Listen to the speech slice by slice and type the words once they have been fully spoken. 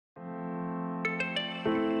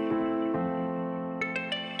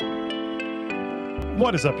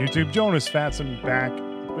What is up, YouTube? Jonusfatson back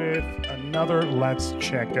with another Let's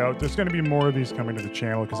Check Out. There's going to be more of these coming to the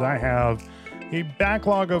channel because I have a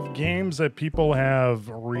backlog of games that people have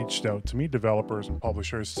reached out to me, developers and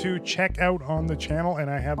publishers, to check out on the channel, and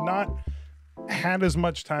I have not had as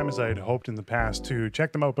much time as I had hoped in the past to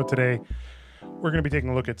check them out. But today we're going to be taking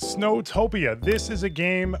a look at Snowtopia. This is a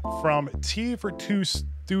game from T4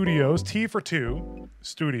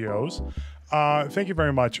 Studios. Thank you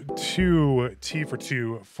very much to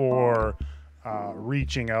T4 for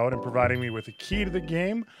reaching out and providing me with a key to the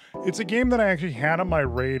game. It's a game that I actually had on my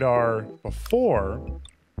radar before,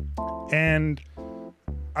 and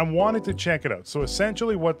I wanted to check it out. So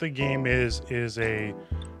essentially what the game is a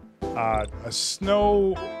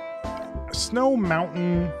snow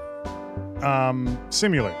mountain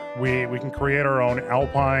simulator. We can create our own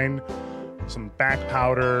alpine, some back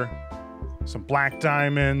powder, some black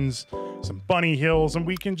diamonds, some bunny hills, and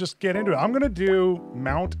we can just get into it. I'm gonna do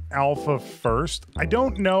Mount Alpha first. I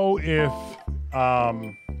don't know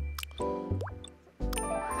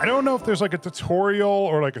if there's like a tutorial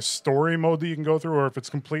or like a story mode that you can go through, or if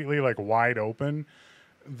it's completely like wide open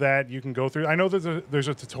that you can go through. I know that there's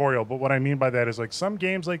a tutorial, but what I mean by that is like some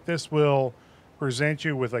games like this will present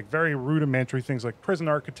you with like very rudimentary things. Like Prison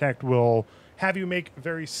Architect will have you make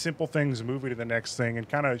very simple things, move you to the next thing, and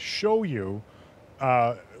kind of show you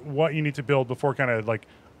what you need to build before kind of like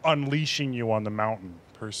unleashing you on the mountain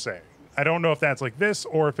per se. I don't know if that's like this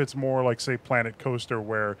or if it's more like, say, Planet Coaster,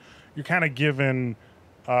 where you're kind of given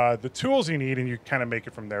the tools you need and you kind of make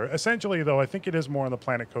it from there. Essentially, though, I think it is more on the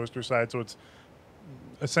Planet Coaster side, so it's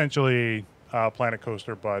essentially Planet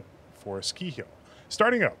Coaster, but for a ski hill.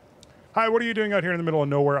 Starting out. Hi, what are you doing out here in the middle of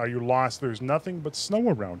nowhere? Are you lost? There's nothing but snow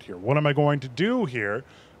around here. What am I going to do here?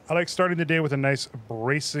 I like starting the day with a nice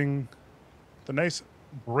bracing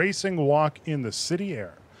walk in the city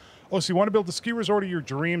air. Oh, so you want to build the ski resort of your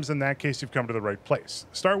dreams? In that case, you've come to the right place.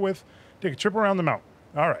 Start with, take a trip around the mountain.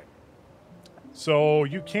 All right. So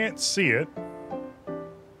you can't see it,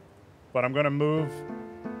 but I'm going to move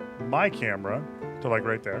my camera to like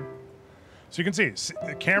right there. So you can see,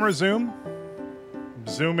 camera zoom,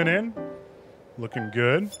 zooming in, looking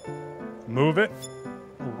good. Move it,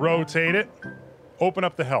 rotate it, open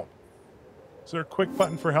up the help. Is there a quick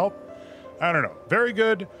button for help? I don't know. Very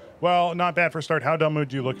good. Well, not bad for a start. How dumb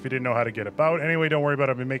would you look if you didn't know how to get about? Anyway, don't worry about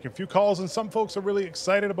it. I've been making a few calls, and some folks are really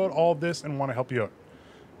excited about all this and want to help you out.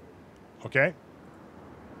 Okay.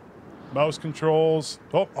 Mouse controls.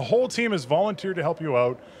 Oh, a whole team has volunteered to help you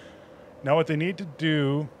out. Now what they need to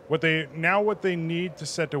do, what they need to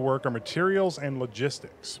set to work are materials and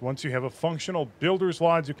logistics. Once you have a functional builder's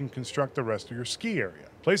lodge, you can construct the rest of your ski area.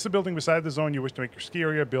 Place the building beside the zone you wish to make your ski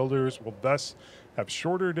area. Builders will thus have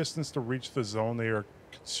shorter distance to reach the zone they are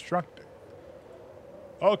constructing.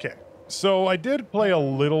 Okay, so I did play a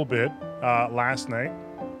little bit last night.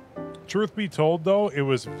 Truth be told, though, it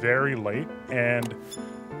was very late, and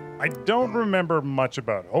I don't remember much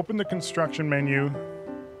about it. Open the construction menu.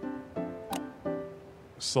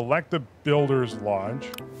 Select the builder's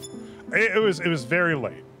lodge. It was very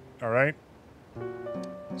late. All right.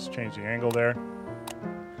 Let's change the angle there.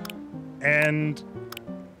 And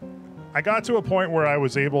I got to a point where I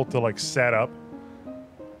was able to like set up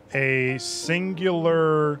a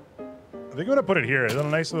singular. I think I'm gonna put it here. It's a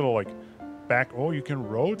nice little like back. Oh, you can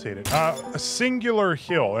rotate it. A singular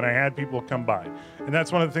hill, and I had people come by, and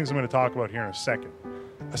that's one of the things I'm going to talk about here in a second.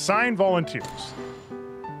 Assign volunteers.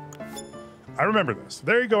 I remember this.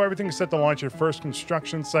 There you go. Everything is set to launch your first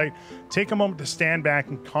construction site. Take a moment to stand back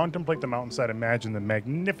and contemplate the mountainside. Imagine the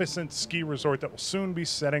magnificent ski resort that will soon be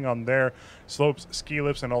setting on their slopes, ski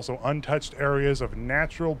lifts, and also untouched areas of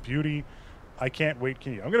natural beauty. I can't wait.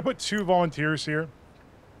 Can you? I'm going to put 2 volunteers here.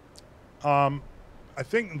 I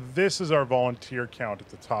think this is our volunteer count at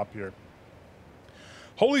the top here.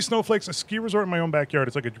 Holy snowflakes, a ski resort in my own backyard.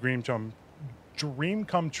 It's like a dream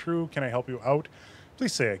come true. Can I help you out?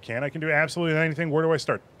 Please say I can. I can do absolutely anything. Where do I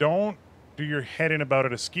start? Don't do your head in about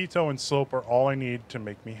it. A ski toe and slope are all I need to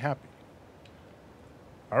make me happy.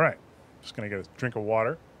 All right. Just going to get a drink of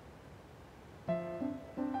water.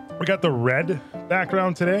 We got the red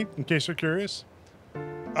background today, in case you're curious.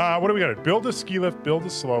 What do we got? Build a ski lift, build a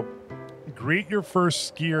slope, greet your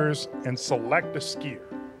first skiers, and select a skier.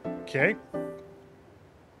 Okay?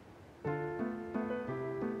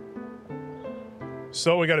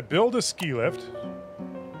 So we got to build a ski lift.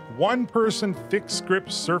 1-person fixed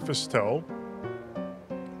grip surface toe,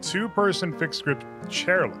 2-person fixed grip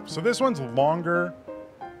chairlift. So this one's longer.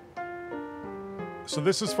 So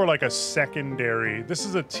this is for like a secondary. This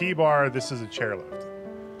is a T-bar. This is a chairlift.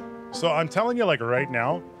 So I'm telling you, like right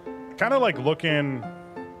now, kind of like looking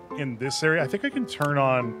in this area. I think I can turn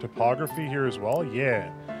on topography here as well.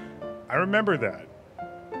 Yeah, I remember that.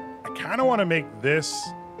 I kind of want to make this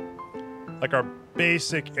like our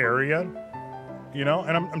basic area, you know?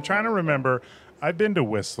 And I'm trying to remember, I've been to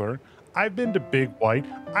Whistler. I've been to Big White.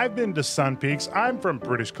 I've been to Sun Peaks. I'm from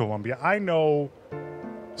British Columbia. I know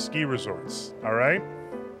ski resorts, all right?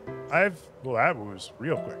 Well, that was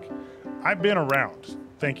real quick. I've been around.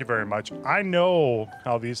 Thank you very much. I know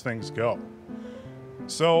how these things go.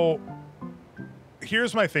 So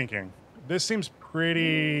here's my thinking. This seems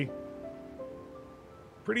pretty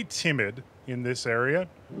timid in this area.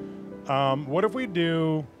 What if we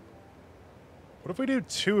do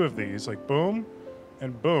 2 of these, like boom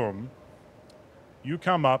and boom? You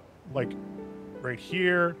come up like right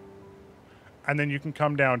here, and then you can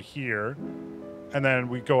come down here, and then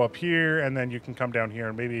we go up here, and then you can come down here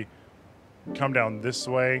and maybe come down this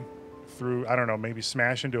way through, I don't know, maybe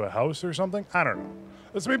smash into a house or something. I don't know.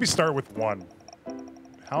 Let's maybe start with 1.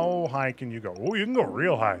 How high can you go? Oh, you can go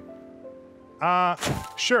real high.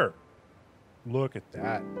 Sure. Look at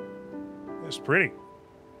that. It's pretty.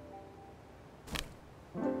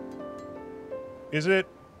 Is it?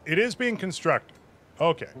 It is being constructed.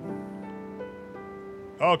 Okay.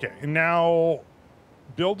 Okay, and now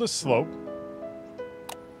build a slope.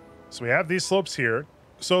 So we have these slopes here.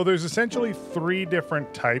 So there's essentially 3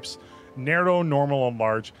 different types: narrow, normal, and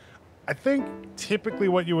large. I think typically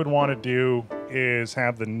what you would want to do is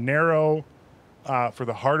have the narrow for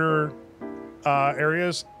the harder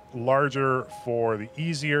areas, larger for the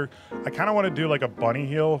easier. I kind of want to do like a bunny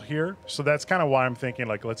hill here. So that's kind of why I'm thinking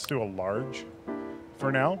like, let's do a large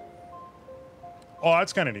for now. Oh,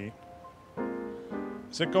 that's kind of neat.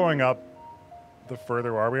 Is it going up the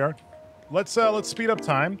further we are? Let's speed up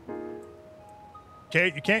time.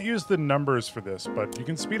 Okay, you can't use the numbers for this, but you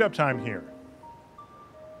can speed up time here.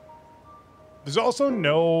 There's also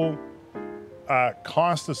no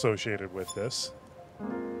cost associated with this,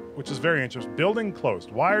 which is very interesting. Building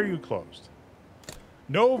closed. Why are you closed?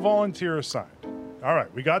 No volunteer assigned. All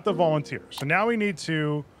right, we got the volunteer. So now we need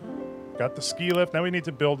to, got the ski lift. Now we need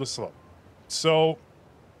to build a slope. So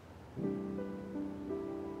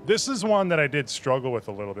this is one that I did struggle with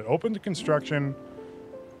a little bit. Open to construction.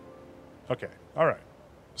 Okay, all right.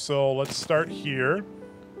 So let's start here.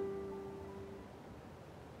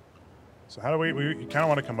 So how do we you kind of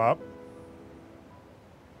want to come up.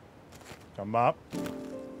 Come up.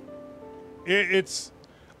 It's,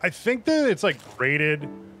 I think that it's like graded,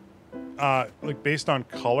 like based on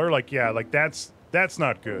color. Like, yeah, like that's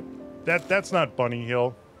not good. That's not Bunny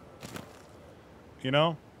Hill. You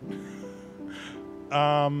know?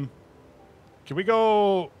 Can we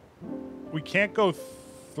go, we can't go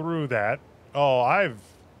through that. Oh, I've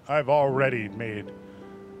already made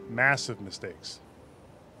massive mistakes.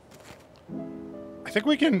 I think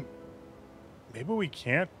we can, maybe we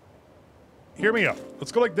can't. Hear me out.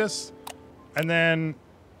 Let's go like this, and then,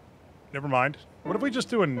 never mind. What if we just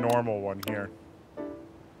do a normal one here?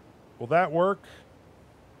 Will that work?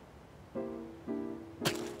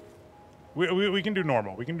 We can do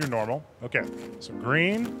normal. We can do normal. Okay, so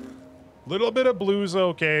green, little bit of blue's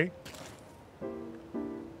okay.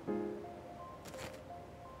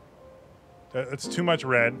 That's too much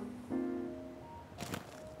red.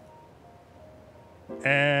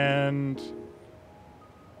 And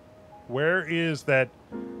where is that?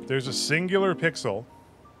 There's a singular pixel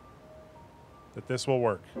that this will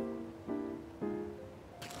work.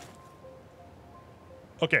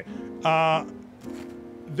 Okay.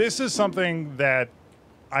 This is something that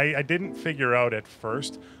I didn't figure out at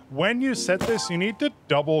first. When you set this, you need to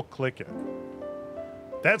double click it.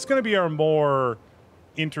 That's going to be our more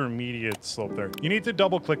intermediate slope there. You need to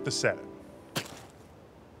double click to set it.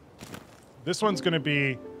 This one's going to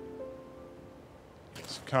be,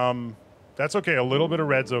 come, that's okay. A little bit of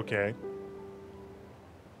red's okay.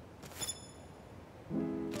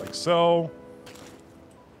 Like so.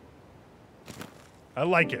 I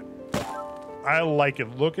like it. I like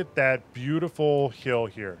it. Look at that beautiful hill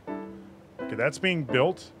here. Okay, that's being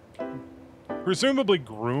built. Presumably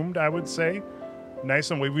groomed, I would say. Nice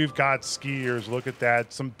and we've got skiers. Look at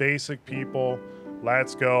that. Some basic people.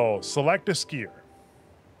 Let's go. Select a skier.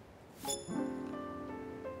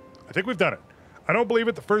 I think we've done it. I don't believe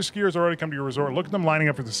it. The first skiers already come to your resort. Look at them lining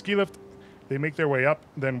up for the ski lift. They make their way up,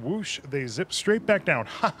 then whoosh, they zip straight back down.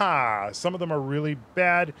 Ha! Some of them are really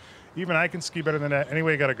bad. Even I can ski better than that.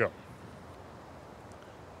 Anyway, gotta go.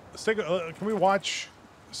 Let's take a, can we watch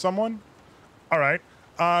someone? All right.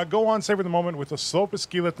 Go on, savor the moment with a slope, a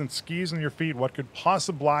ski lift, and skis on your feet. What could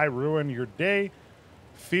possibly ruin your day?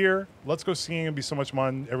 Fear. Let's go skiing and be so much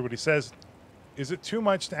fun. Everybody says Is it too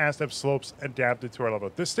much to ask to have slopes adapted to our level?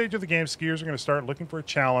 At this stage of the game, skiers are going to start looking for a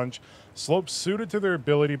challenge. Slopes suited to their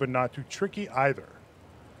ability, but not too tricky either.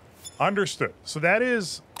 Understood. So that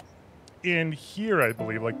is in here, I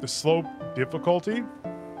believe, like the slope difficulty.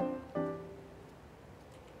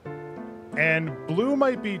 And blue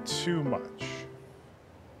might be too much.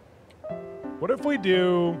 What if we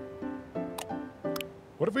do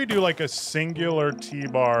like a singular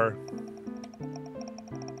T-bar?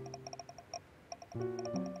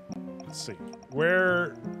 Let's see.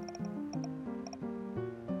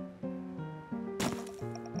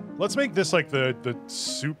 Let's make this like the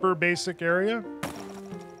super basic area.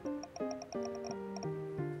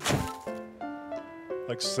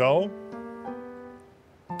 Like so.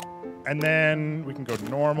 And then we can go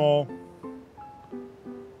normal.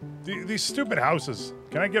 These stupid houses.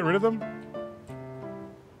 Can I get rid of them?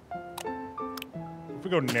 If we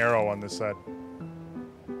go narrow on this side.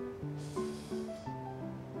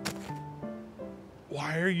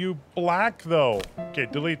 Why are you black, though? Okay,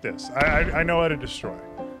 delete this. I know how to destroy.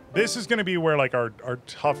 This is going to be where, like, our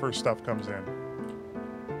tougher stuff comes in.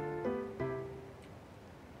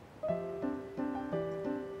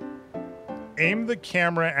 Aim the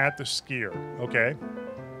camera at the skier. Okay.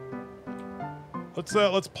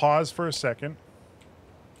 Let's pause for a second.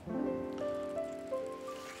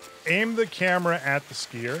 Aim the camera at the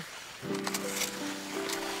skier.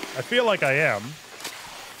 I feel like I am.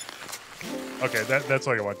 Okay, that's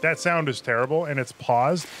what I want. That sound is terrible, and it's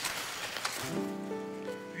paused.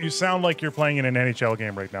 You sound like you're playing in an NHL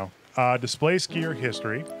game right now. Display skier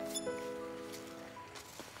history.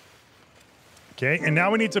 Okay, and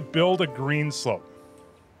now we need to build a green slope.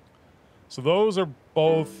 So those are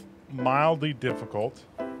both mildly difficult.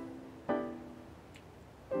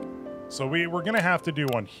 So we're going to have to do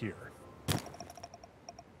one here.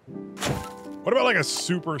 What about like a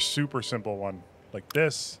super, super simple one? Like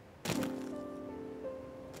this.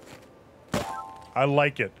 I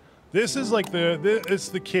like it. This is like it's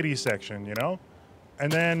the kiddie section, you know?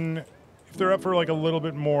 And then if they're up for like a little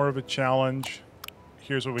bit more of a challenge,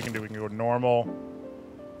 here's what we can do. We can go normal.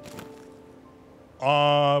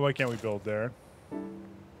 Why can't we build there?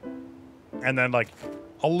 And then like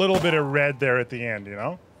a little bit of red there at the end, you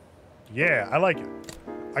know? Yeah, I like it.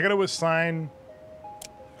 I got to assign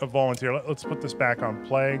a volunteer. Let's put this back on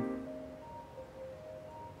play.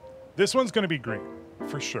 This one's going to be green,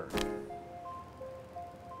 for sure.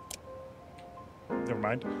 Never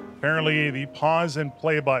mind. Apparently, the pause and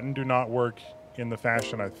play button do not work in the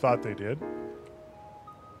fashion I thought they did.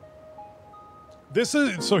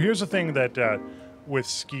 So here's the thing that with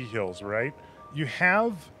ski hills, right? You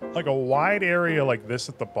have like a wide area like this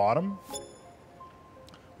at the bottom.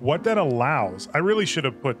 What that allows, I really should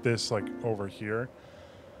have put this like over here,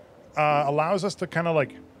 allows us to kind of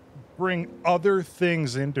like bring other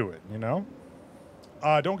things into it, you know?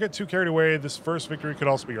 Don't get too carried away. This first victory could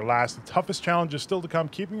also be your last. The toughest challenge is still to come,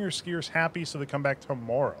 keeping your skiers happy so they come back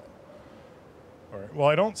tomorrow. All right, well,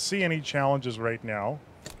 I don't see any challenges right now.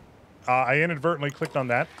 I inadvertently clicked on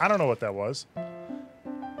that. I don't know what that was.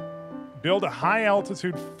 Build a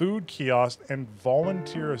high-altitude food kiosk and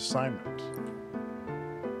volunteer assignment.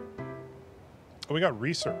 Oh, we got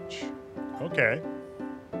research. Okay.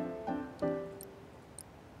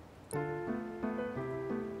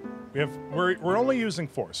 We're only using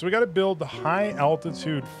 4, so we got to build the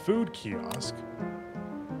high-altitude food kiosk.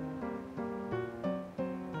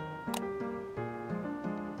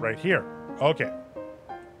 Right here. Okay.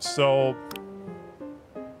 So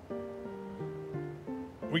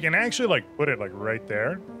we can actually like put it like right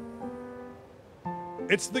there.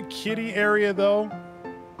 It's the kiddie area though.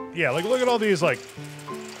 Yeah, like look at all these like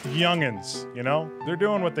youngins, you know? They're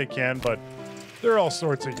doing what they can, but they're all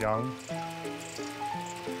sorts of young.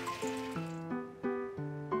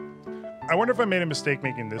 I wonder if I made a mistake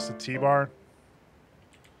making this a T-bar.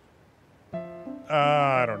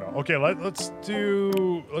 I don't know. Okay, let's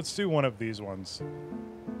do one of these ones.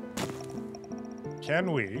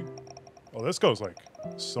 Can we? Oh, this goes like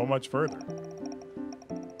so much further.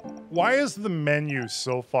 Why is the menu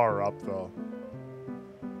so far up though?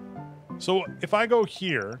 So if I go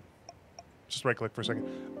here, just right click for a second,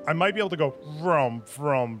 I might be able to go from,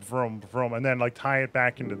 and then like tie it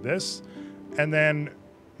back into this, and then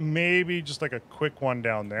maybe just like a quick one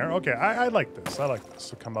down there. Okay, I like this. I like this.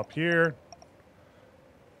 So come up here.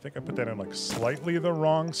 I think I put that in like slightly the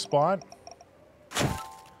wrong spot.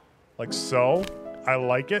 Like so. I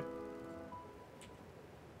like it.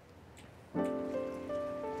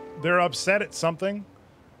 They're upset at something.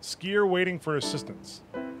 Skier waiting for assistance.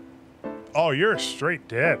 Oh, you're straight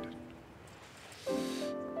dead.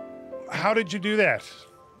 How did you do that?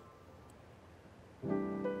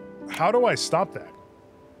 How do I stop that?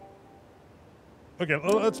 Okay,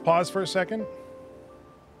 let's pause for a second.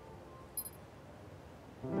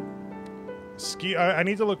 I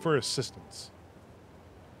need to look for assistance.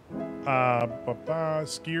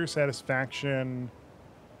 Skier satisfaction.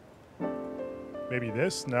 Maybe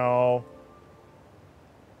this? No.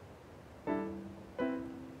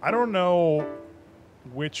 I don't know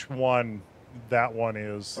which one that one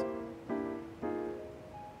is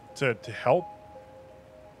to help.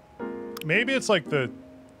 Maybe it's like the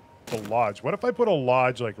lodge. What if I put a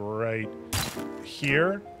lodge like right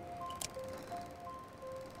here?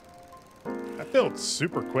 That built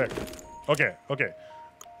super quick. Okay, okay.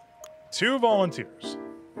 2 volunteers.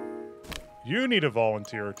 You need a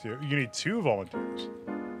volunteer too. You need 2 volunteers.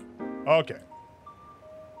 Okay.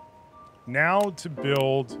 Now to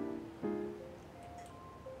build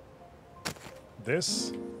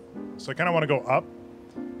this. So I kind of want to go up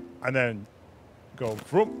and then go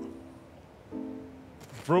vroom,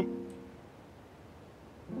 vroom.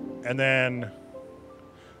 And then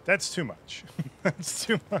that's too much. That's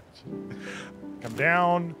too much. Come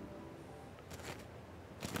down.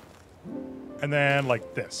 And then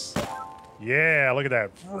like this. Yeah, look at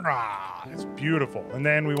that. It's beautiful. And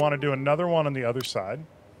then we want to do another one on the other side.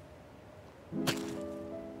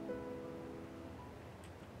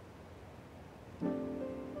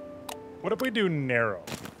 What if we do narrow?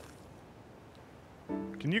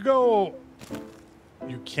 Can you go?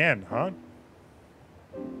 You can, huh?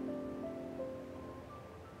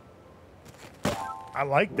 I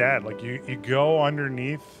like that. Like you go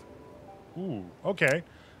underneath. Ooh, okay.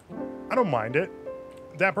 I don't mind it.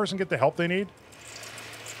 That person get the help they need?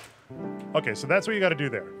 Okay, so that's what you got to do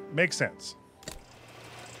there. Makes sense.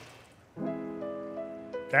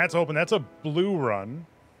 That's open. That's a blue run.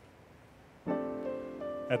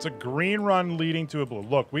 That's a green run leading to a blue.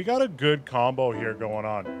 Look, we got a good combo here going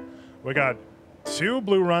on. We got 2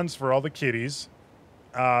 blue runs for all the kitties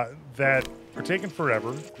that are taking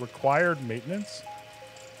forever. Required maintenance.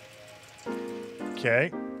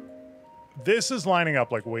 Okay. This is lining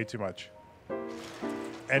up like way too much.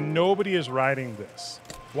 And nobody is riding this.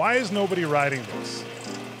 Why is nobody riding this?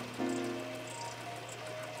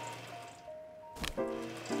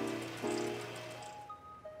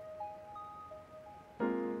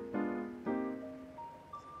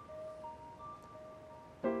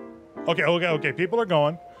 Okay. People are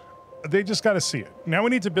going. They just got to see it. Now we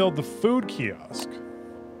need to build the food kiosk.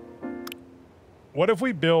 What if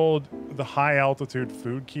we build the high altitude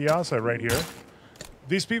food kiosk right here?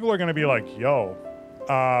 These people are going to be like, yo,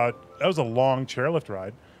 that was a long chairlift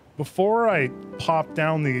ride. Before I pop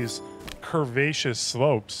down these curvaceous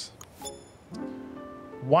slopes,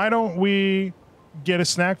 why don't we get a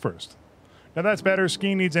snack first? Now that's better.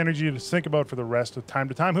 Skiing needs energy to think about for the rest of time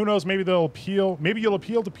to time. Who knows? Maybe they'll appeal. Maybe you'll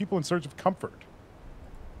appeal to people in search of comfort.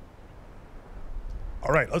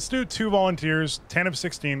 All right, let's do 2 volunteers, 10 of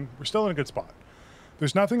 16. We're still in a good spot.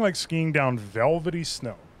 There's nothing like skiing down velvety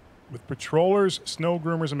snow. With patrollers, snow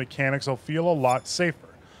groomers, and mechanics, I'll feel a lot safer.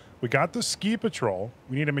 We got the ski patrol.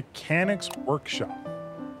 We need a mechanics workshop.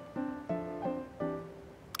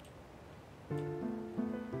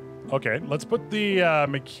 Okay, let's put the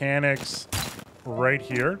mechanics right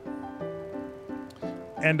here.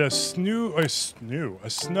 And a snow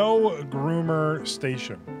groomer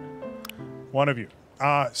station. One of you.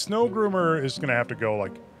 Snow groomer is gonna have to go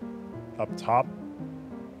like up top.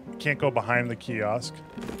 Can't go behind the kiosk.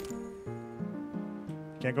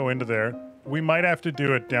 Can't go into there. We might have to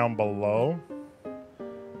do it down below.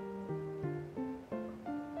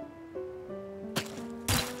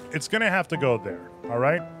 It's gonna have to go there, all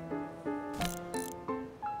right?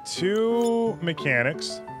 2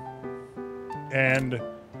 mechanics. And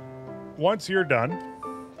once you're done,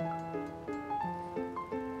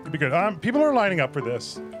 it'll be good. People are lining up for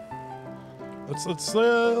this.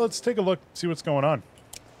 Let's take a look, see what's going on.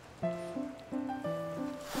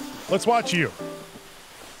 Let's watch you.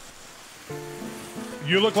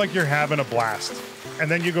 You look like you're having a blast. And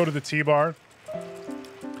then you go to the T-bar.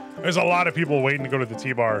 There's a lot of people waiting to go to the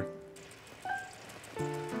T-bar.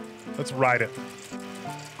 Let's ride it.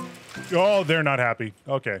 Oh, they're not happy.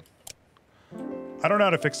 Okay. I don't know how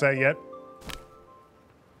to fix that yet.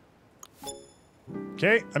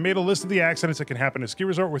 Okay, I made a list of the accidents that can happen at a ski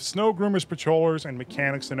resort with snow groomers, patrollers, and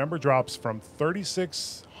mechanics. The number drops from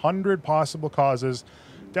 3,600 possible causes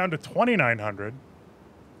down to 2,900.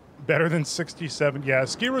 Better than 67. Yeah,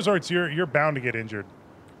 ski resorts, you're bound to get injured.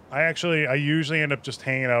 I usually end up just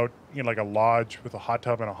hanging out in like a lodge with a hot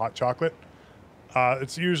tub and a hot chocolate.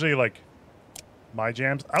 It's usually like my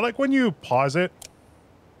jams. I like when you pause it.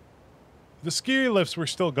 The ski lifts were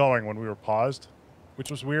still going when we were paused.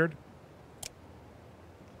 which was weird.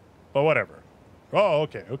 But whatever. Oh,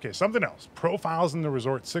 okay. Okay, something else. Profiles in the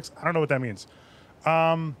resort 6. I don't know what that means.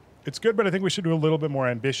 It's good, but I think we should do a little bit more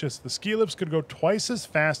ambitious. The ski lifts could go twice as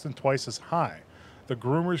fast and twice as high. The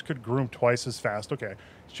groomers could groom twice as fast. Okay,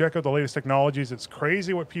 check out the latest technologies. It's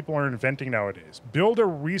crazy what people are inventing nowadays. Build a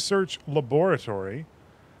research laboratory.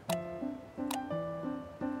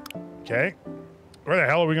 Okay. Where the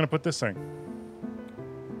hell are we going to put this thing?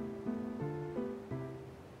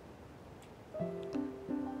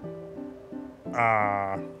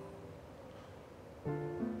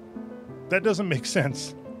 That doesn't make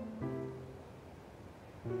sense.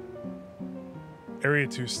 Area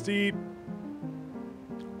too steep.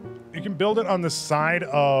 You can build it on the side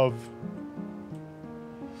of...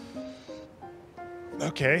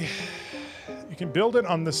 Okay. You can build it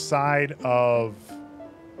on the side of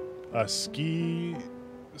a ski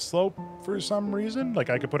slope for some reason. Like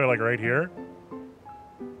I could put it like right here.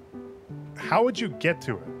 How would you get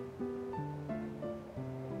to it?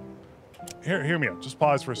 Hear me out. Just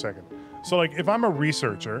pause for a second. So like if I'm a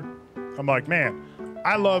researcher, I'm like, man,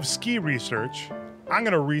 I love ski research. I'm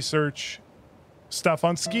going to research stuff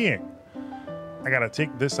on skiing. I got to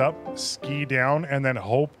take this up, ski down, and then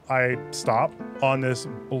hope I stop on this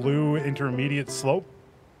blue intermediate slope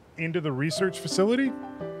into the research facility.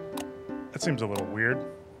 That seems a little weird.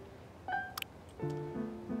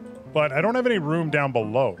 But I don't have any room down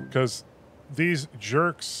below because these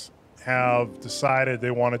jerks have decided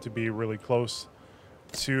they want it to be really close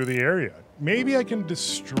to the area. Maybe I can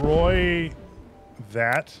destroy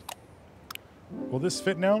that. Will this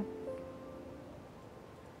fit now?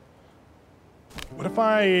 What if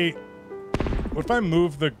I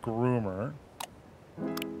move the groomer?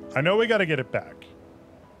 I know we got to get it back.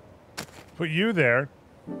 Put you there.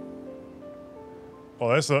 Oh,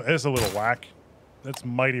 that's a little whack. That's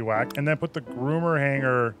mighty whack. And then put the groomer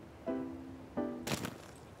hanger.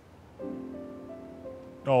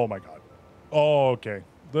 Oh my god. Oh, okay.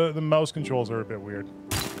 The mouse controls are a bit weird.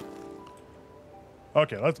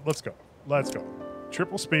 Okay, let's go. Let's go.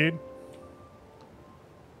 Triple speed.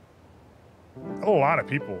 A lot of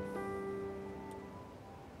people.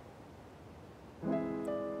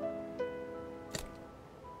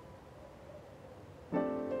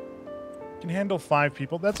 Can handle 5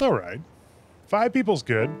 people. That's all right. 5 people's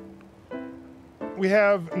good. We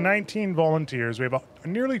have 19 volunteers. We have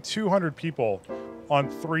nearly 200 people on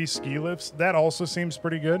 3 ski lifts. That also seems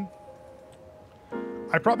pretty good.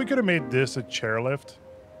 I probably could have made this a chairlift.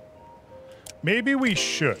 Maybe we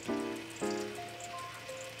should.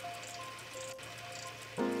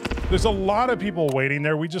 There's a lot of people waiting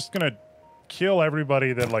there. We just gonna kill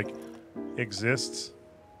everybody that like exists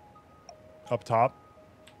up top.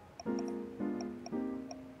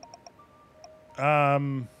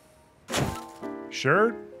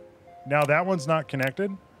 Sure. Now that one's not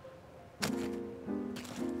connected.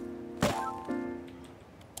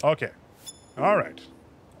 Okay. All right.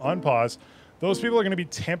 On pause. Those people are going to be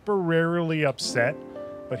temporarily upset,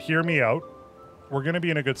 but hear me out. We're going to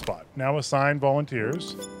be in a good spot. Now assign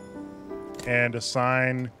volunteers and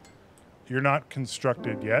assign you're not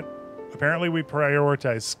constructed yet. Apparently we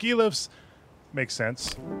prioritize ski lifts. Makes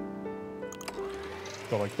sense.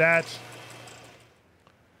 Go like that.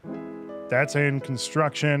 That's in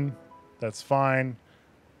construction. That's fine.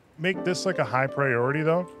 Make this like a high priority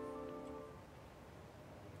though.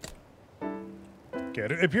 Okay,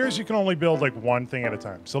 it appears you can only build like one thing at a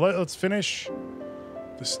time. So let's finish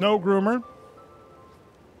the snow groomer.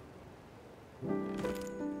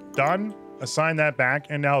 Done. Assign that back.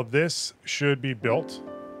 And now this should be built.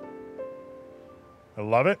 I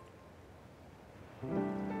love it.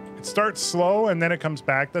 It starts slow and then it comes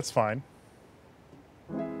back. That's fine.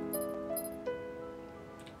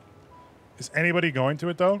 Is anybody going to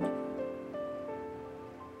it though?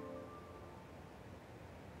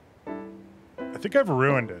 I think I've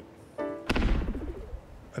ruined it.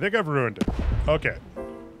 I think I've ruined it. Okay.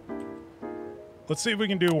 Let's see if we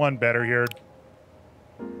can do one better here.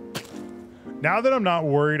 Now that I'm not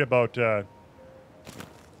worried about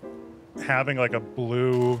having like a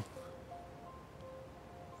blue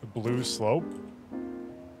slope.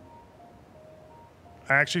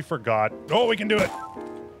 I actually forgot. Oh, we can do it.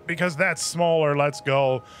 Because that's smaller. Let's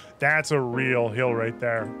go. That's a real hill right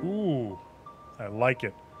there. Ooh, I like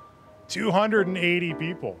it. 280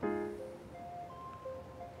 people.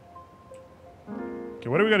 Okay,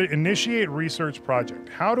 what do we got to initiate research project?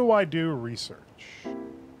 How do I do research?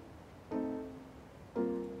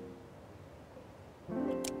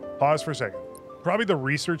 Pause for a second. Probably the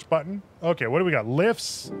research button. Okay, what do we got?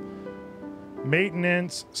 Lifts,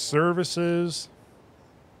 maintenance, services.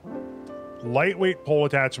 Lightweight pole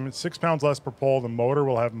attachment, 6 pounds less per pole. The motor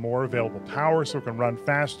will have more available power, so it can run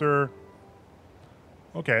faster.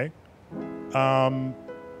 Okay.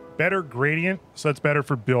 Better gradient, so that's better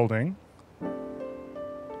for building.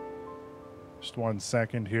 Just 1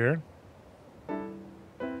 second here.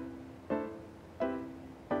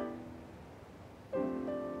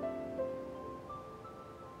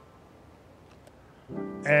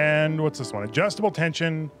 And what's this one? Adjustable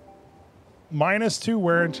tension, -2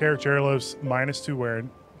 wear and tear chairlifts, -2 wear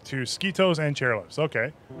to ski toes and chairlifts.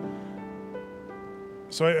 Okay.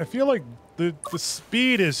 So I feel like the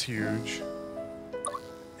speed is huge,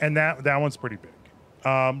 and that one's pretty big.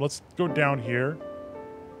 Let's go down here.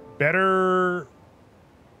 Better.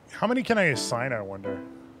 How many can I assign, I wonder?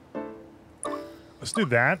 Let's do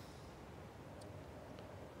that.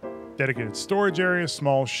 Dedicated storage area,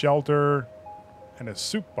 small shelter, and a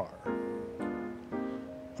soup bar.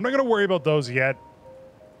 I'm not gonna worry about those yet.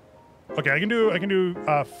 Okay, I can do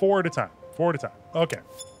 4 at a time. 4 at a time. Okay.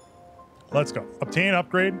 Let's go. Obtain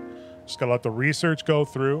upgrade. Just gotta let the research go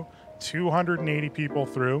through. 280 people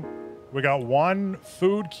through. We got 1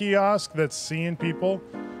 food kiosk that's seeing people.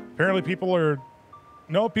 Apparently people are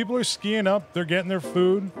skiing up. They're getting their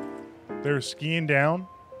food. They're skiing down.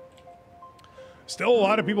 Still a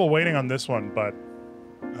lot of people waiting on this one, but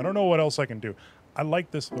I don't know what else I can do. I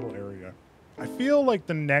like this little area. I feel like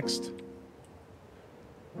the next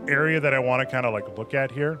area that I want to kind of like look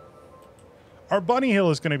at here, our bunny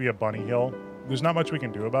hill is going to be a bunny hill. There's not much we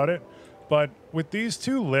can do about it. But with these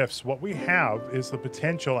 2 lifts, what we have is the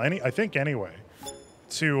potential, I think anyway,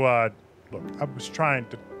 to, look, I was trying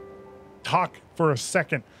to talk for a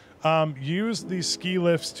second. Use these ski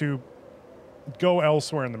lifts to go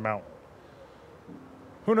elsewhere in the mountain.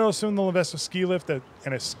 Who knows, soon they'll invest a ski lift and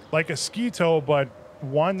it's like a ski tow, but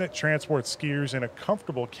one that transports skiers in a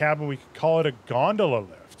comfortable cabin. We could call it a gondola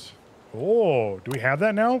lift. Oh, do we have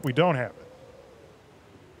that now? We don't have it.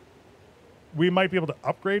 We might be able to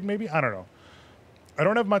upgrade, maybe? I don't know. I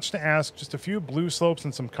don't have much to ask. Just a few blue slopes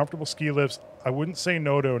and some comfortable ski lifts. I wouldn't say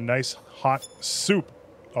no to a nice hot soup.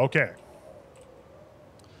 Okay.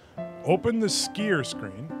 Open the skier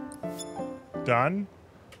screen. Done.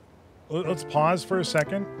 Let's pause for a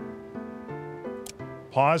second.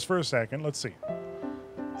 Pause for a second. Let's see.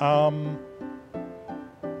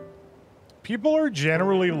 People are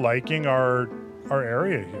generally liking our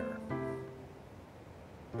area here.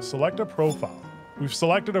 Select a profile. We've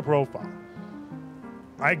selected a profile.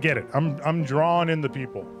 I get it. I'm drawing in the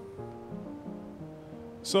people.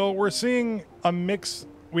 So we're seeing a mix.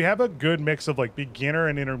 We have a good mix of like beginner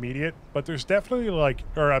and intermediate, but there's definitely like,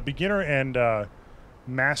 or a beginner and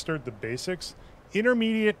mastered the basics.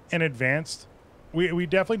 Intermediate and advanced, we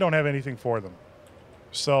definitely don't have anything for them.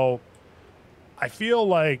 So I feel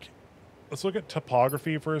like, let's look at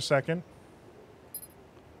topography for a second.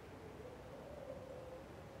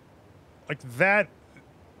 Like that,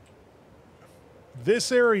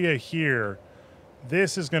 this area here,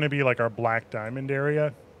 this is going to be like our black diamond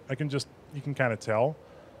area. You can kind of tell.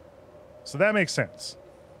 So that makes sense.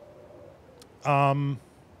 One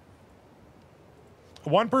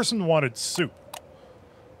person wanted soup.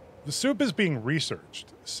 The soup is being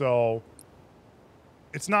researched, so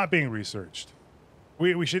it's not being researched.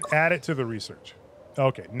 We should add it to the research.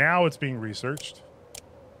 Okay, now it's being researched.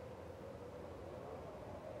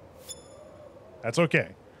 That's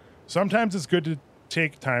okay. Sometimes it's good to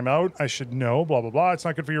take time out. I should know, blah, blah, blah. It's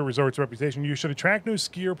not good for your resort's reputation. You should attract new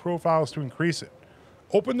skier profiles to increase it.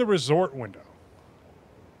 Open the resort window.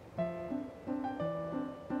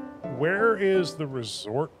 Where is the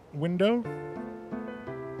resort window?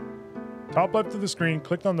 Top left of the screen,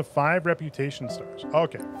 clicked on the 5 reputation stars.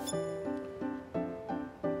 Okay.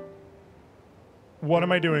 What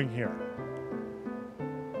am I doing here?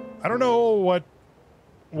 I don't know what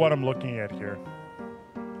I'm looking at here.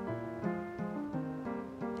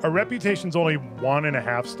 Our reputation's only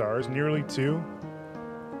 1.5 stars, nearly 2.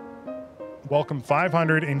 Welcome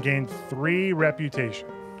 500 and gain 3 reputation.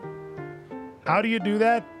 How do you do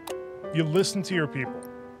that? You listen to your people.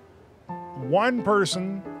 One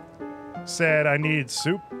person said, I need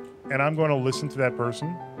soup, and I'm going to listen to that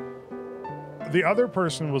person. The other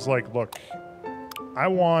person was like, look, I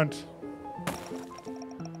want...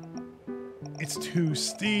 It's too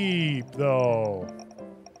steep, though.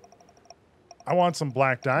 I want some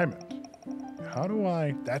black diamond. How do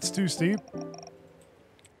I... That's too steep?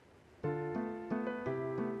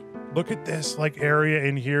 Look at this, like, area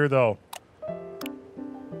in here, though.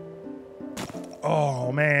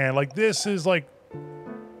 Oh, man. Like, this is, like...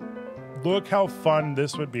 Look how fun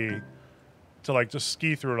this would be to, like, just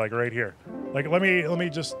ski through, like, right here. Like, let me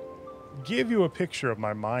just give you a picture of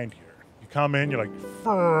my mind here. You come in, you're like,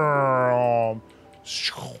 "Vroom,"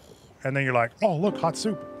 and then you're like, oh, look, hot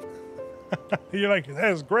soup. You're like,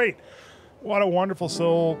 that is great. What a wonderful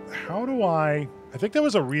soul. How do I think that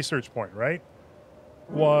was a research point, right?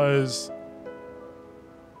 Was,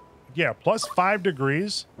 yeah, plus 5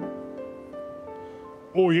 degrees.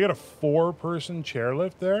 Oh, you got a 4-person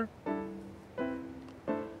chairlift there?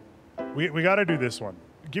 We got to do this one.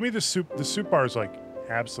 Give me the soup. The soup bar is like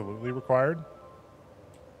absolutely required.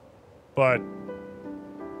 But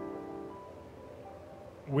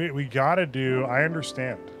we got to do, I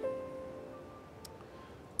understand.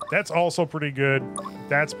 That's also pretty good.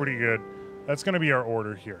 That's pretty good. That's going to be our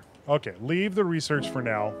order here. Okay, leave the research for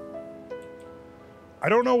now. I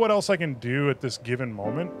don't know what else I can do at this given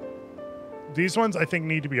moment. These ones, I think,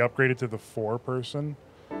 need to be upgraded to the 4-person.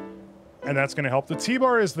 And that's going to help. The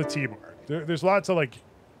T-bar is the T-bar. There's lots of, like,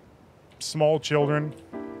 small children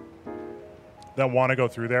that want to go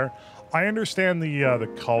through there. I understand the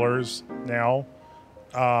colors now.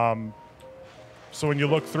 So when you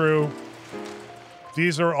look through,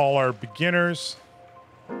 these are all our beginners.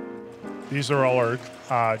 These are all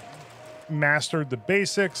our mastered the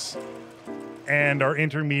basics and our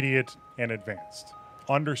intermediate and advanced.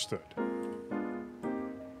 Understood.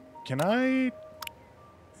 Can I,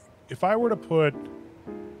 if I were to put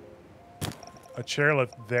a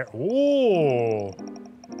chairlift there, oh,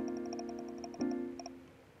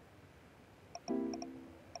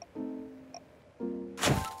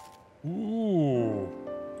 ooh,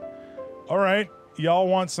 all right, y'all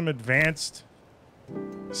want some advanced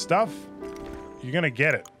stuff? You're gonna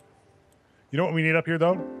get it. You know what we need up here,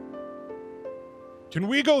 though? Can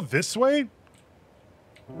we go this way?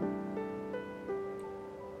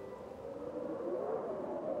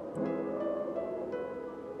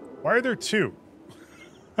 Why are there 2?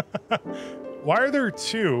 Why are there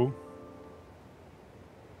 2?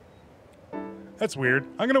 That's weird.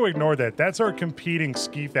 I'm going to ignore that. That's our competing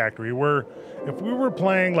ski factory. Where if we were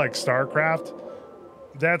playing like StarCraft,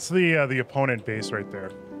 that's the opponent base right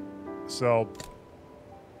there. So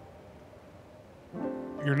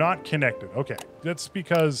you're not connected. Okay, that's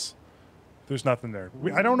because there's nothing there.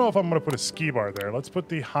 I don't know if I'm going to put a ski bar there. Let's put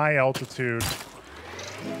the high altitude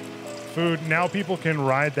food. Now people can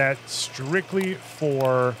ride that strictly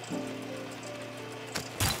for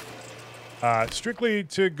strictly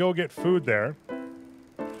to go get food there.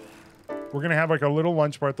 We're gonna have like a little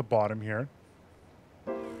lunch bar at the bottom here.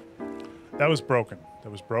 That was broken.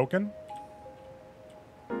 That was broken.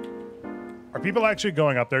 Are people actually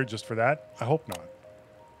going up there just for that? I hope not.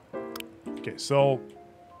 Okay, so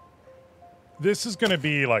this is gonna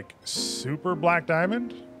be like super black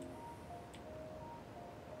diamond.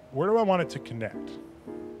 Where do I want it to connect?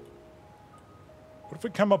 What if we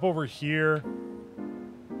come up over here?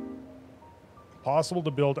 Possible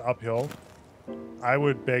to build uphill. I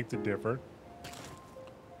would beg to differ.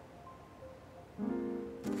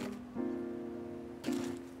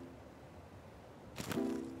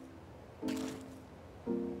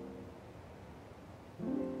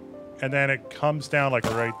 And then it comes down like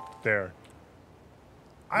right there.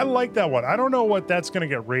 I like that one. I don't know what that's going to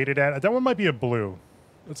get rated at. That one might be a blue.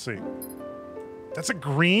 Let's see. That's a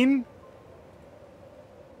green?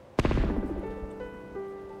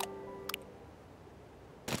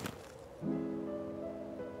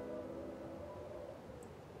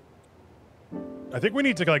 I think we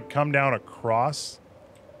need to like come down across.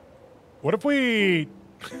 What if we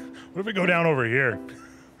go down over here?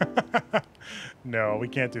 No, we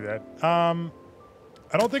can't do that. I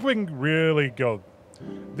don't think we can really go.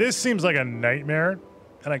 This seems like a nightmare,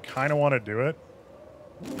 and I kind of want to do it.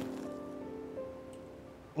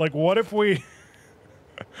 Like, what if we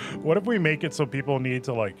what if we make it so people need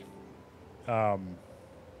to like I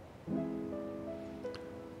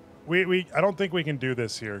don't think we can do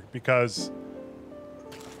this here because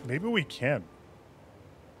maybe we can.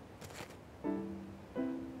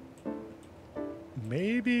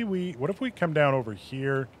 Maybe we, what if we come down over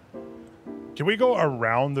here? Can we go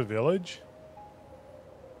around the village?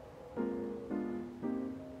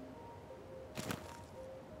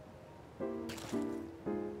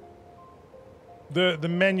 The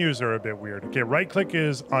menus are a bit weird. Okay, right click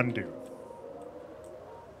is undo.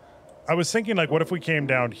 I was thinking like, what if we came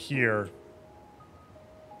down here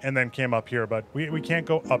and then came up here, but we can't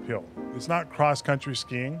go uphill. It's not cross-country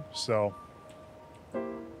skiing, so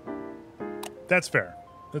that's fair.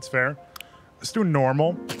 That's fair. Let's do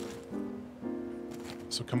normal.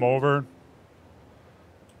 So come over.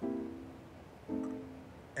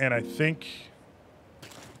 And I think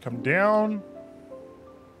come down.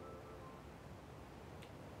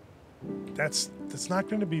 That's not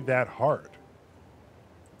going to be that hard.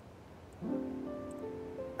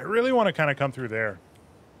 I really want to kind of come through there.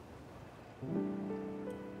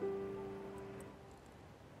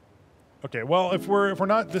 Okay, well, if we're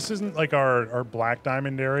not, this isn't like our black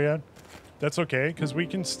diamond area. That's okay, because we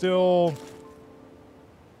can still...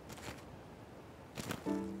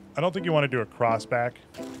 I don't think you want to do a crossback.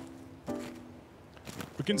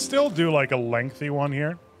 We can still do like a lengthy one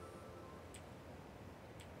here.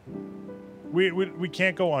 We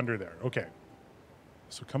can't go under there. Okay.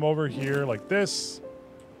 So come over here like this.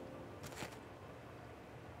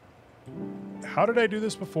 How did I do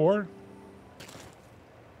this before?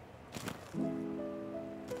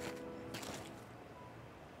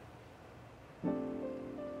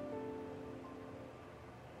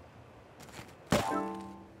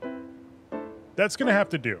 That's going to have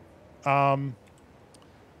to do. And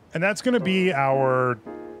that's going to be our...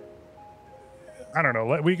 I don't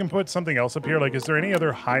know. We can put something else up here. Like, is there any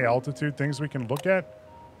other high altitude things we can look at?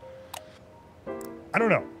 I don't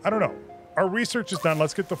know. I don't know. Our research is done.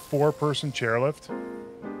 Let's get the 4-person chairlift.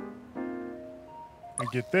 And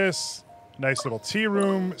get this. Nice little tea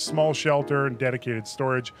room, small shelter, and dedicated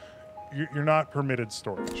storage. You're not permitted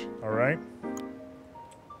storage. All right?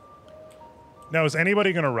 Now, is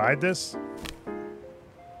anybody going to ride this?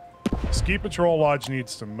 Ski Patrol Lodge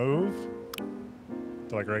needs to move.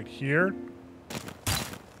 To like right here.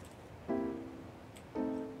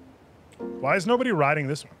 Why is nobody riding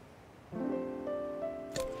this one?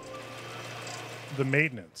 The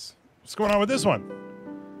maintenance. What's going on with this one?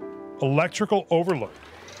 Electrical overload.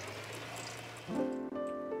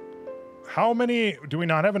 How many... Do we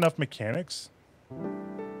not have enough mechanics?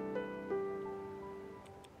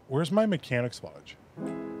 Where's my mechanics lodge?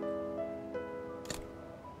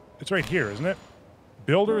 It's right here, isn't it?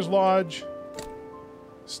 Builder's Lodge.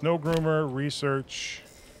 Snow Groomer. Research.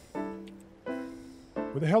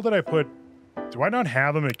 Where the hell did I put... Do I not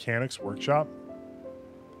have a mechanics workshop?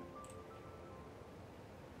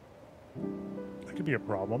 That could be a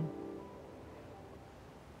problem.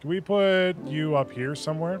 Can we put you up here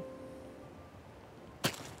somewhere?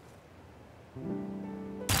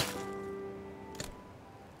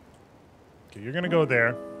 Okay, you're gonna go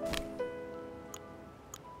there.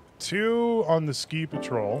 2 on the ski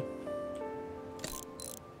patrol.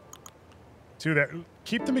 2 that...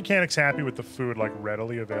 Keep the mechanics happy with the food, like,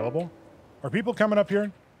 readily available. Are people coming up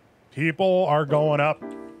here? People are going up.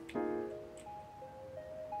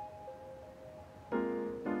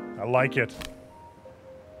 I like it.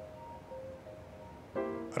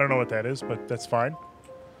 I don't know what that is, but that's fine.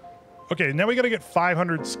 Okay, now we got to get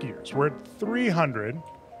 500 skiers. We're at 300.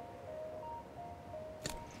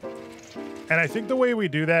 And I think the way we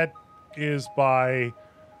do that is by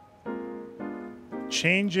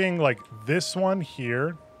changing, like, this one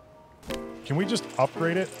here. Can we just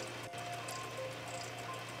upgrade it?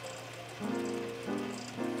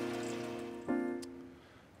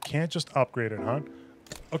 Can't just upgrade it, huh?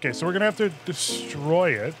 Okay, so we're gonna have to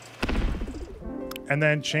destroy it and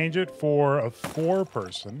then change it for a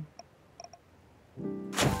 4-person.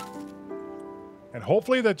 And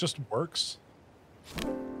hopefully that just works.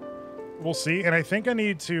 We'll see. And I think I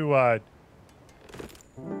need to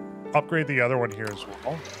upgrade the other one here as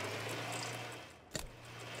well.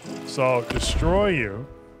 So destroy you.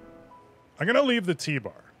 I'm gonna leave the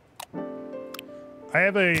T-bar. I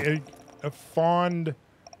have a fond...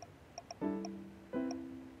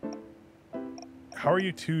 How are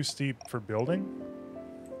you too steep for building?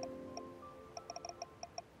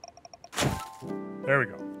 There we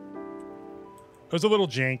go. It was a little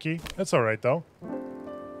janky. That's all right, though.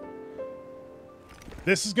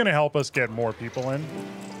 This is going to help us get more people in.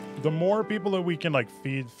 The more people that we can, like,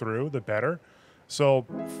 feed through, the better. So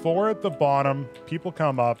 4 at the bottom, people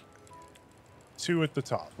come up. 2 at the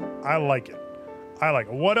top. I like it. I like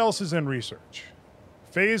it. What else is in research?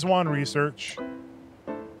 Phase 1 research.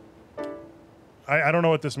 I don't know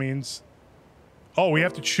what this means. Oh, we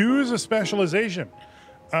have to choose a specialization.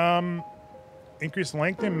 Increase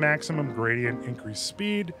length and maximum gradient. Increase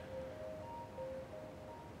speed.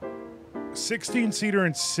 16-seater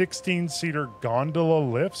and 16-seater gondola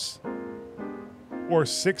lifts. Or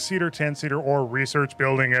 6-seater, 10-seater, or research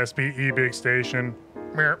building SPE big station.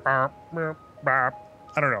 I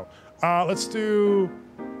don't know. Let's do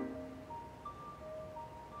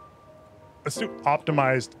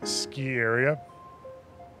optimized ski area.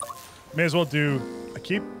 May as well do... I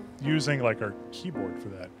keep using, like, our keyboard for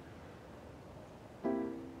that.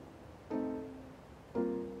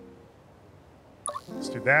 Let's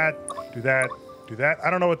do that, do that, do that. I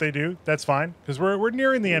don't know what they do. That's fine, because we're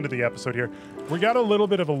nearing the end of the episode here. We got a little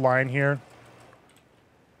bit of a line here.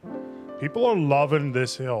 People are loving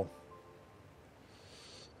this hill.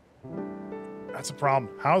 That's a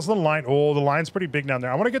problem. How's the line? Oh, the line's pretty big down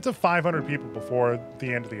there. I want to get to 500 people before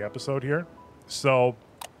the end of the episode here. So,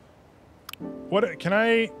 what can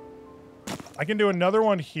I can do another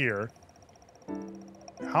one here.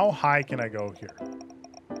 How high can I go here?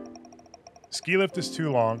 Ski lift is too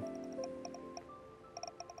long.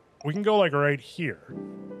 We can go like right here.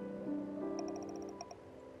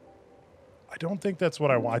 I don't think that's what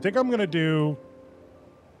I want. I think I'm gonna do.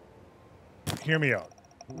 Hear me out.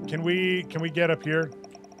 Can we get up here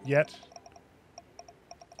yet?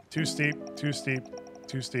 Too steep, too steep,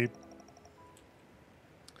 too steep.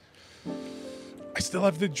 I still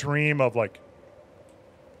have the dream of like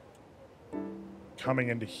coming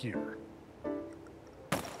into here.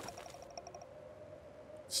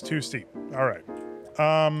 It's too steep. All right.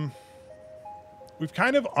 We've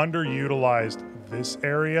kind of underutilized this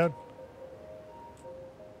area.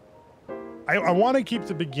 I want to keep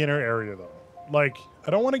the beginner area though. Like,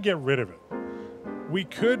 I don't want to get rid of it. We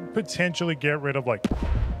could potentially get rid of like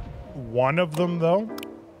one of them though.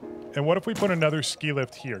 And what if we put another ski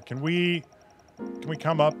lift here? Can we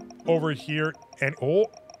come up over here and oh,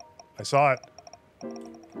 I saw it.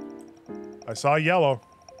 I saw yellow.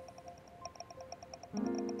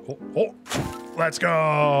 Oh, let's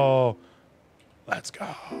go. Let's go.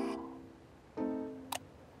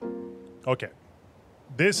 Okay.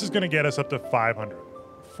 This is going to get us up to 500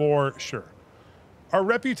 for sure. Our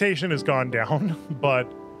reputation has gone down, but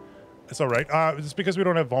it's all right. It's because we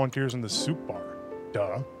don't have volunteers in the soup bar.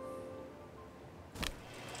 Duh.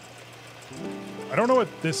 I don't know what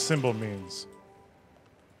this symbol means.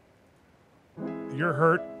 You're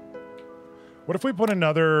hurt. What if we put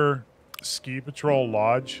another ski patrol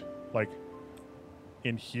lodge, like,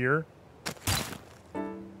 in here?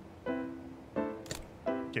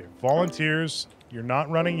 Okay, volunteers. You're not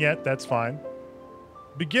running yet. That's fine.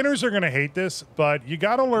 Beginners are going to hate this, but you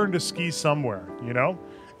got to learn to ski somewhere, you know?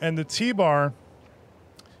 And the T-bar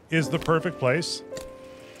is the perfect place.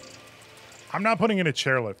 I'm not putting in a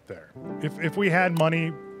chairlift there. If we had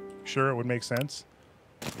money, sure, it would make sense.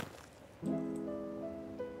 Can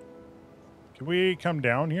we come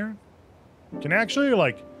down here? Can actually,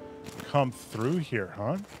 like, come through here,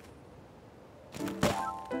 huh?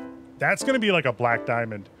 That's going to be like a black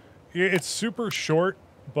diamond. It's super short,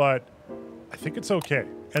 but I think it's okay.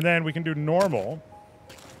 And then we can do normal.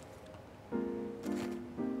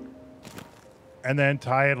 And then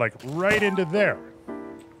tie it like right into there.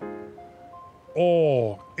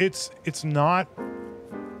 Oh, it's not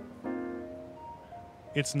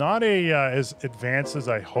a as advanced as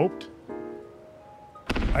I hoped.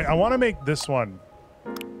 I want to make this one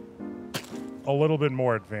a little bit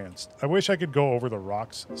more advanced. I wish I could go over the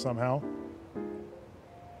rocks somehow.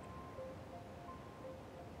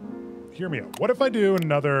 Hear me out. What if I do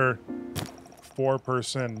another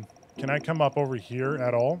 4-person? Can I come up over here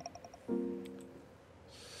at all?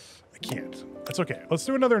 I can't. That's okay. Let's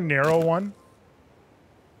do another narrow one.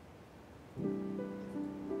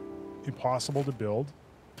 Impossible to build.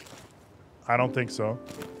 I don't think so.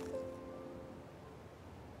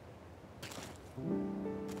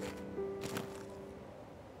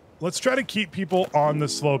 Let's try to keep people on the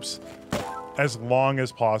slopes as long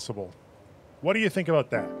as possible. What do you think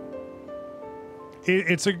about that?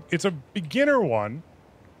 It's a beginner one.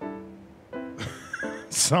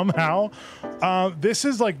 Somehow. This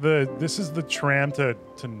is the tram to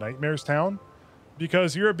Nightmares Town.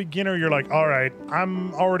 Because you're a beginner, you're like, all right,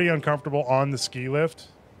 I'm already uncomfortable on the ski lift.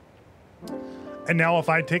 And now if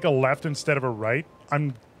I take a left instead of a right,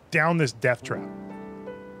 I'm down this death trap.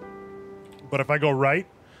 But if I go right,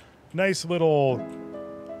 nice little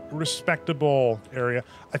respectable area.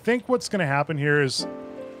 I think what's going to happen here is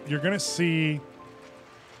you're going to see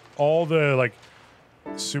all the like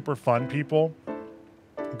super fun people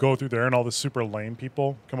go through there and all the super lame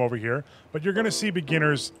people come over here. But you're going to see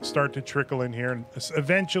beginners start to trickle in here and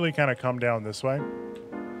eventually kind of come down this way.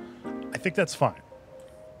 I think that's fine.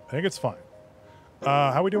 I think it's fine.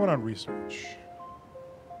 How are we doing on research?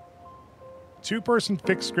 2-person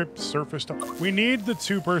fixed script surface tow. We need the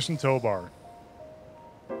 2-person tow bar.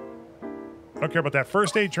 I don't care about that.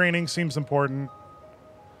 First aid training seems important.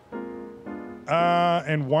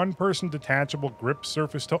 And 1-person detachable grip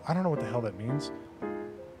surface tow. I don't know what the hell that means.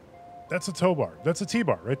 That's a tow bar. That's a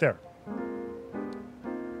T-bar right there.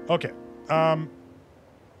 Okay.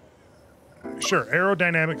 Sure.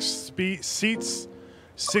 Aerodynamic seats.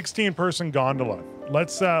 16-person gondola.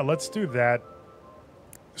 Let's do that.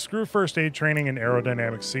 Screw first aid training and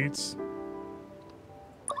aerodynamic seats.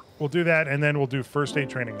 We'll do that, and then we'll do first aid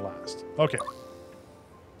training last. Okay.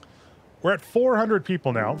 We're at 400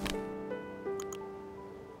 people now.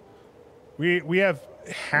 We have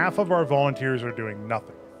half of our volunteers are doing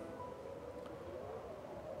nothing.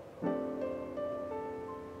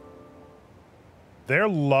 They're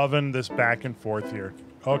loving this back and forth here.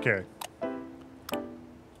 Okay.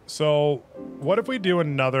 So, what if we do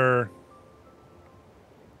another...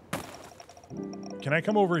 Can I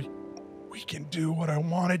come over? We can do what I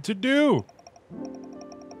wanted to do.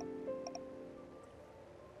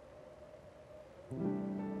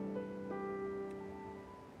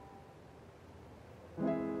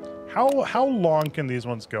 How long can these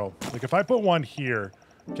ones go? Like if I put one here,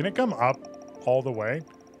 can it come up all the way?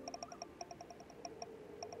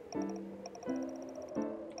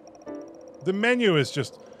 The menu is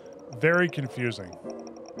just very confusing.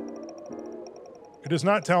 It does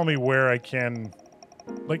not tell me where I can...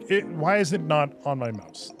 Like, why is it not on my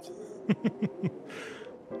mouse?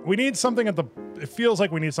 We need something at the... It feels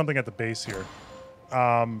like we need something at the base here.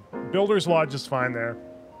 Builder's Lodge is fine there.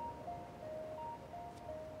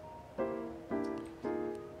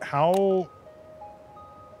 How...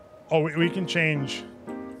 Oh, we can change...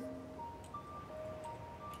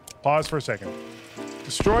 Pause for a second.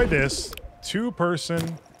 Destroy this.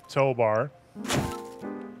 2-person tow bar.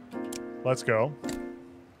 Let's go.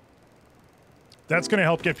 That's going to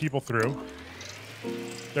help get people through.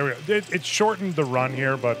 There we go. It shortened the run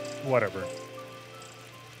here, but whatever.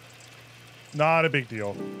 Not a big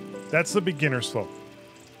deal. That's the beginner slope.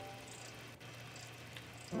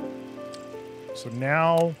 So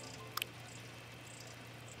now...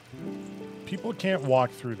 people can't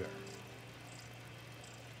walk through there.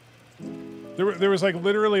 There was like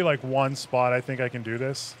literally like one spot I think I can do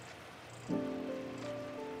this.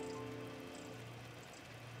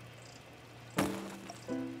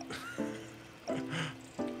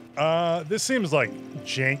 This seems like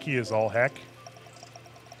janky as all heck.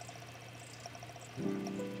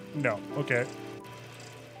 No, okay.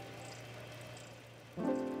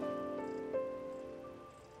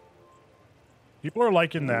 People are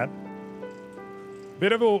liking that.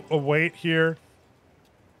 Bit of a wait here.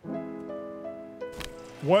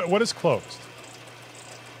 What is closed?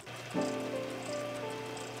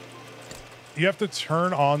 You have to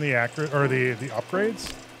turn on the the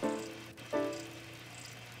upgrades?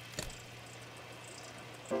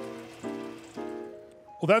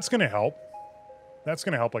 Well, that's gonna help. That's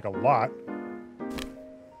gonna help like a lot.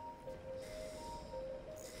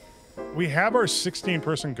 We have our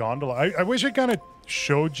 16-person gondola. I wish I kind of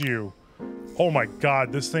showed you. Oh my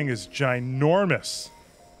god, this thing is ginormous.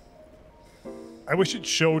 I wish it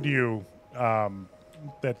showed you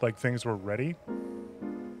that like things were ready.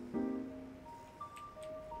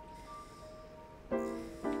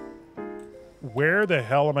 Where the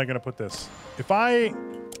hell am I going to put this? If I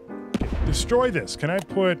destroy this, can I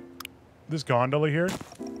put this gondola here?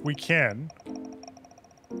 We can.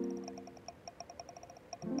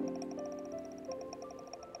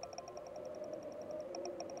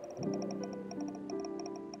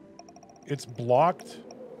 It's blocked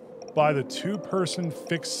by the 2-person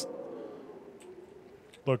fixed.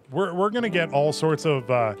 Look, we're gonna get all sorts of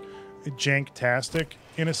janktastic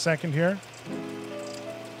in a second here.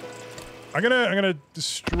 I'm gonna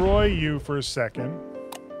destroy you for a second.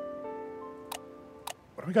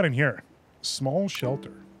 What do we got in here? Small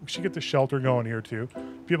shelter. We should get the shelter going here too.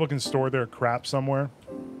 People can store their crap somewhere.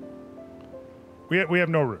 We have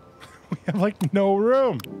no room. We have like no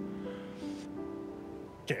room.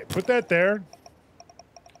 Okay, put that there.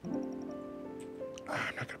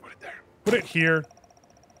 I'm not gonna put it there. Put it here.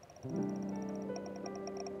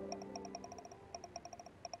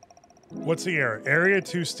 What's the area? Area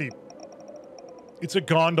too steep. It's a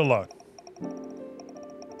gondola.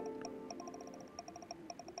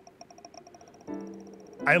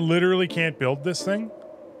 I literally can't build this thing.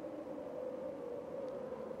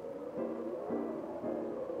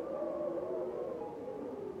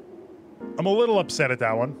 I'm a little upset at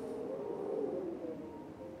that one.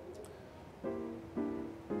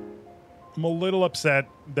 I'm a little upset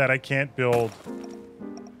that I can't build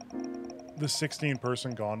the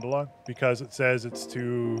 16-person gondola because it says it's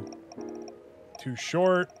too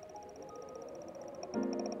short.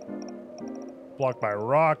 Blocked by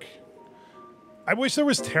rock. I wish there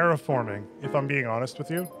was terraforming, if I'm being honest with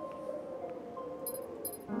you.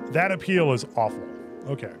 That appeal is awful.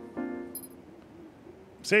 Okay.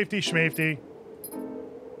 Safety schmafety.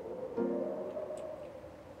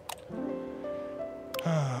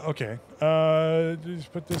 Okay.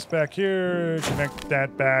 Just put this back here. Connect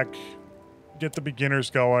that back. Get the beginners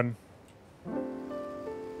going.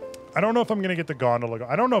 I don't know if I'm going to get the gondola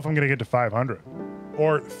going. I don't know if I'm going to get to 500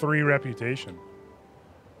 or 3 reputation.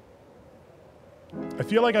 I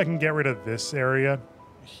feel like I can get rid of this area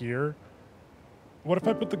here what if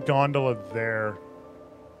I put the gondola there?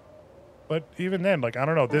 But even then, like, I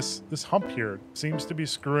don't know, this hump here seems to be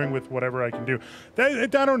screwing with whatever I can do. I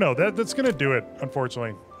don't know. That's going to do it,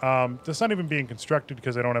 unfortunately. That's not even being constructed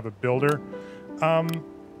because I don't have a builder.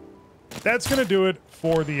 That's going to do it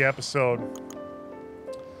for the episode.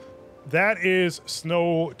 That is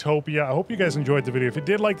Snowtopia. I hope you guys enjoyed the video. If you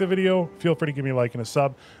did like the video, feel free to give me a like and a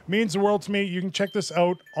sub. It means the world to me. You can check this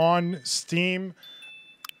out on Steam.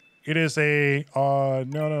 It is a...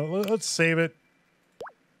 no, let's save it.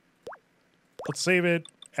 Let's save it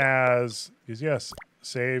as, yes,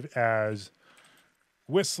 save as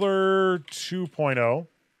Whistler 2.0.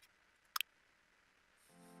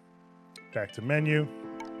 Back to menu.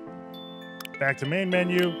 Back to main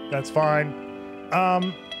menu. That's fine.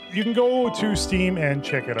 You can go to Steam and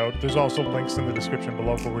check it out. There's also links in the description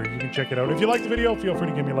below for where you can check it out. If you like the video, feel free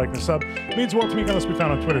to give me a like and a sub. It means the world to me. You can also be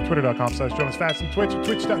found on Twitter, twitter.com/Jonusfatson, Twitch,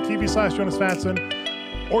 twitch.tv/Jonusfatson.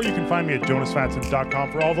 Or you can find me at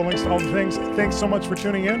jonusfatson.com for all the links to all the things. Thanks so much for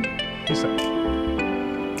tuning in. Peace out.